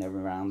are in and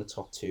around the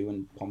top 2,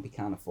 and Pompey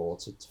can't afford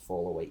to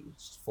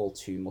fall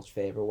too much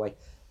further away.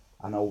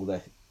 I know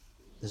that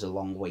there's a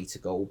long way to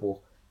go, but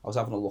I was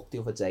having a look the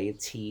other day at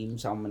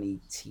teams, how many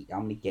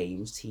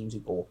games teams who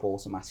go up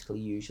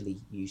automatically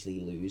usually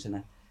lose, and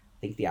I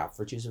think the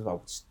average is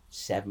about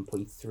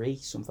 7.3,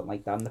 something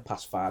like that in the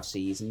past 5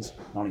 seasons,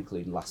 not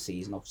including last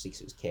season, obviously,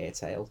 because it was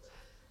curtailed.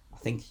 I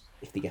think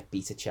if they get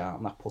beat at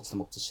Charlton, that puts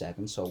them up to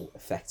 7, so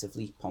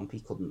effectively Pompey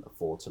couldn't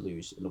afford to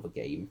lose another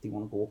game if they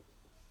want to go up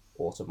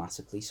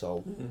automatically.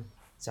 So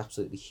it's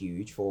absolutely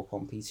huge for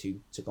Pompey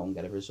to go and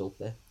get a result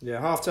there.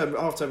 Yeah,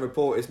 half-term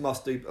reporters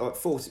must do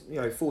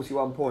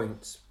 41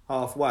 points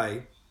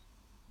halfway.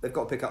 They've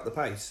got to pick up the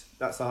pace.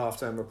 That's the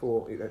half-term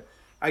report.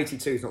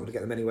 82 is not going to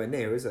get them anywhere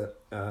near, is it?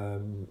 I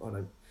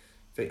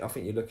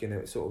think you're looking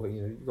at sort of,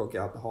 you've got to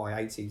get up the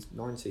high 80s,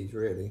 90s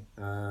really.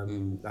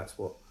 That's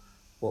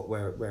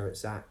where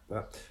it's at.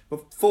 But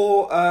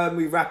before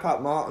we wrap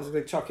up, Mark, I'm just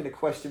going to chuck in a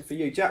question for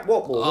you, Jack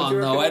Watmore. Oh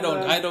no,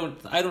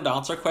 I don't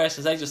answer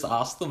questions. I just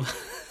ask them.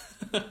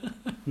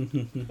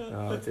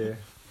 Oh dear.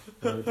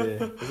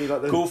 Is he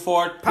like go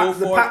for it.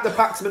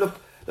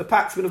 The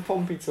Paxman of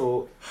Pompey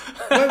talk.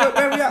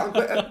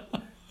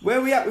 Where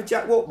are we at with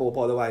Jack Watmore,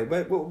 by the way?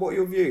 What are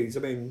your views? I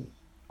mean,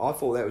 I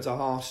thought that was a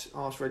harsh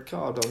red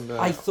card on.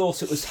 I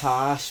thought it was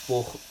harsh,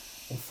 but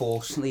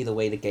unfortunately, the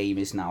way the game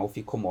is now, if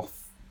you come off,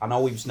 I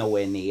know he was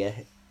nowhere near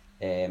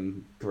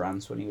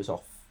Grant when he was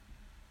off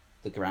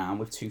the ground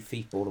with 2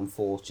 feet, but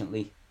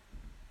unfortunately,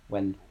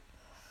 when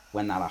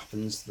that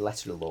happens, the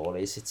letter of the law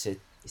is it's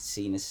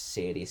seen as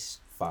serious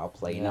foul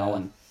play now,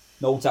 and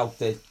no doubt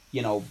that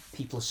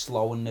people are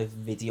slowing the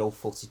video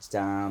footage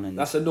down and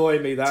that's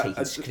annoying me. That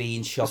taking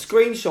screenshots. The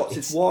screenshots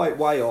is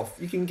way off.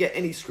 You can get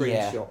any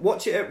screenshot. Yeah.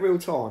 Watch it at real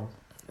time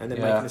and then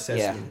make an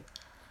assessment.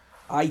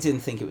 Yeah. I didn't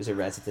think it was a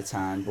red at the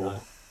time,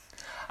 but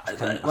I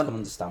can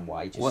understand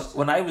why.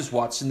 When I was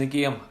watching the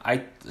game,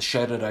 I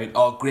shouted out,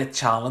 "Oh, great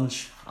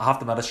challenge!" I have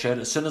to admit, I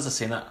shouted as soon as I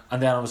seen it,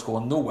 and then I was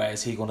going, "No way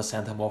is he going to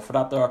send him off for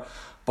that there."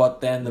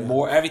 But then the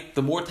more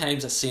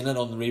times I seen it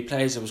on the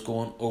replays, I was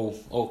going, "Oh,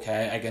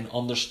 okay, I can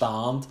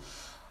understand."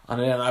 And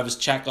then I was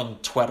checking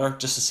Twitter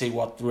just to see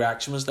what the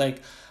reaction was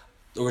like.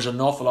 There was an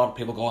awful lot of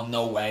people going,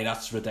 "No way,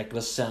 that's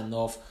ridiculous, sending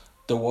off."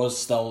 There was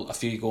still a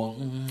few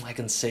going, I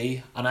can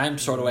see, and I'm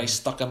sort of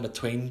stuck in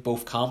between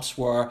both camps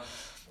where.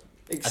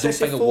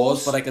 Excessive I don't think it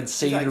was, but I can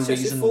see the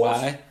reason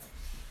why.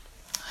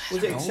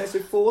 Was it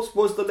excessive force?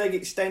 Was the leg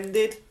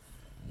extended?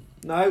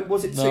 No.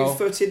 Was it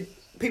 2-footed?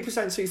 People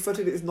saying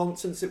 2-footed is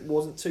nonsense. It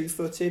wasn't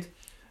 2-footed.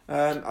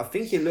 I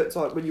think it looked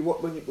like when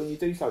you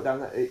do slow it down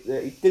that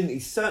he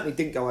certainly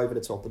didn't go over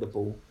the top of the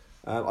ball.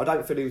 I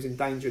don't feel he was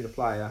endangering the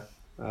player.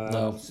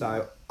 No.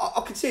 So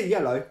I could see a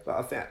yellow, but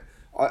I think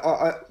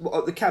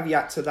the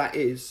caveat to that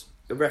is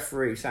the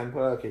referee Sam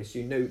Perkis.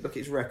 Look at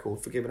his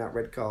record for giving out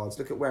red cards.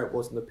 Look at where it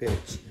was on the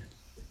pitch.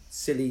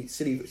 Silly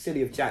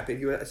of Jack. But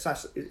if you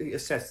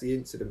assess the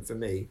incident, for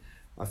me,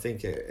 I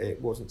think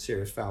it wasn't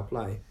serious foul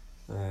play.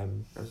 As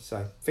I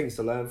say, things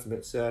to learn from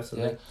it,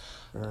 certainly.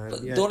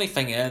 But the only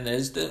thing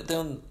is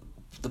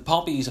the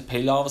Pompey's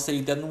appeal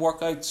obviously didn't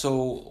work out.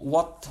 So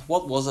what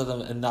was it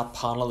in that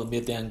panel that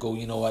made them go,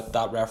 you know what,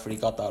 that referee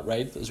got that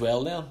right as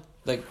well then?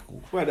 Like,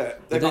 well,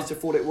 they must have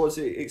thought it was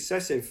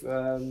excessive.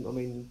 I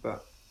mean,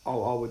 but I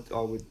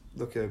would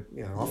look at,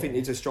 you know, I think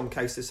it's a strong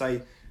case to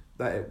say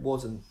that it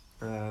wasn't.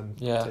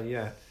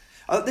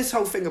 This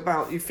whole thing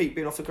about your feet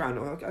being off the ground.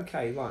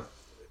 Okay, right.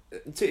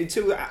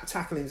 Until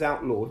tackling's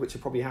outlawed, which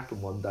will probably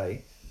happen one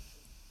day.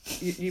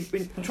 You've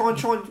been trying.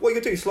 What are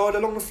you gonna do? Slide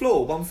along the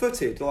floor,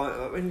 one-footed? Like,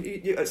 I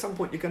mean, at some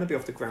point you're going to be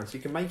off the ground, so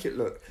you can make it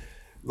look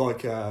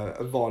like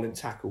a violent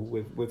tackle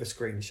with a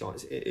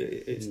screenshot.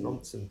 It's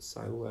nonsense.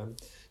 So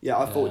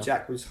I thought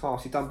Jack was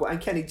harshly done. But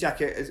Kenny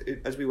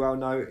Jackett, as we well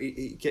know,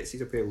 he gets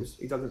his appeals.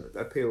 He doesn't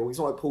appeal. He's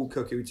not like Paul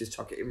Cook, who would just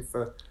chuck it in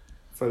for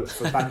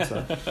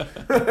banter.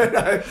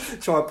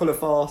 Try and pull a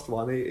fast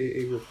one.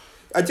 He would.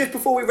 Just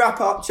before we wrap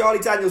up, Charlie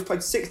Daniels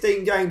played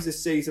 16 games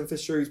this season for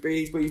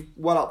Shrewsbury. He's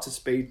well up to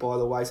speed, by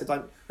the way. So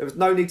there was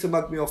no need to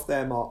mug me off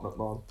there, Mark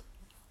McMahon.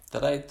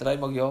 Did I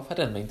mug you off? I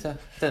didn't mean to.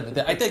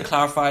 I did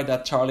clarify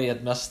that Charlie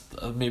had missed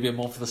maybe a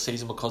month of the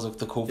season because of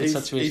the COVID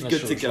situation. He's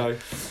good to go.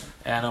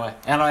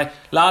 Anyway,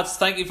 lads,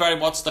 thank you very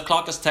much. The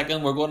clock is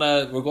ticking. We're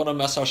gonna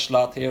miss our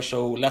slot here,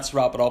 so let's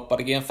wrap it up. But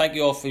again, thank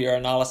you all for your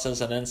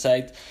analysis and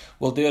insight.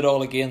 We'll do it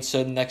all again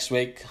soon next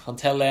week.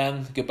 Until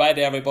then, goodbye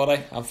to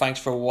everybody, and thanks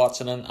for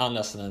watching and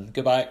listening.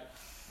 Goodbye.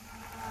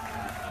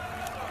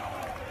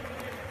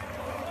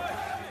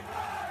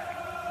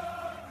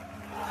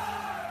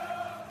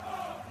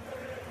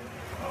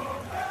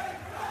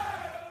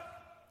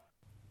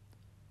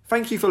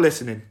 Thank you for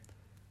listening.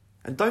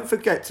 And don't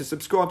forget to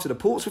subscribe to the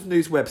Portsmouth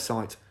News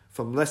website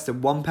from less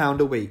than £1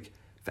 a week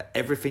for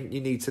everything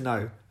you need to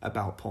know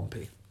about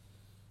Pompey.